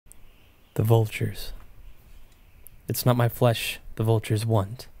The vultures. It's not my flesh the vultures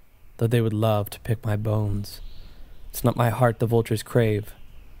want, though they would love to pick my bones. It's not my heart the vultures crave,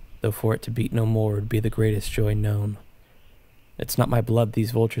 though for it to beat no more would be the greatest joy known. It's not my blood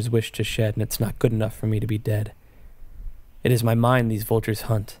these vultures wish to shed, and it's not good enough for me to be dead. It is my mind these vultures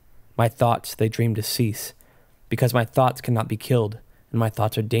hunt, my thoughts they dream to cease, because my thoughts cannot be killed, and my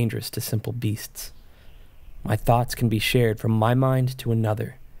thoughts are dangerous to simple beasts. My thoughts can be shared from my mind to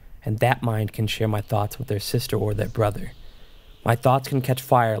another, and that mind can share my thoughts with their sister or their brother. My thoughts can catch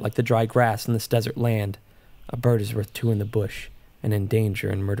fire like the dry grass in this desert land. A bird is worth two in the bush, and in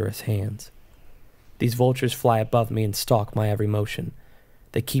danger in murderous hands. These vultures fly above me and stalk my every motion.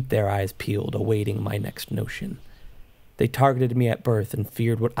 They keep their eyes peeled, awaiting my next notion. They targeted me at birth and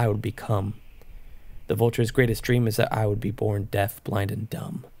feared what I would become. The vulture's greatest dream is that I would be born deaf, blind, and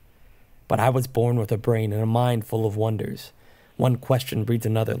dumb. But I was born with a brain and a mind full of wonders. One question breeds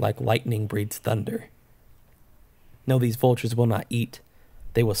another like lightning breeds thunder. No, these vultures will not eat.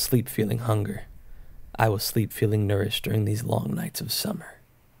 They will sleep feeling hunger. I will sleep feeling nourished during these long nights of summer.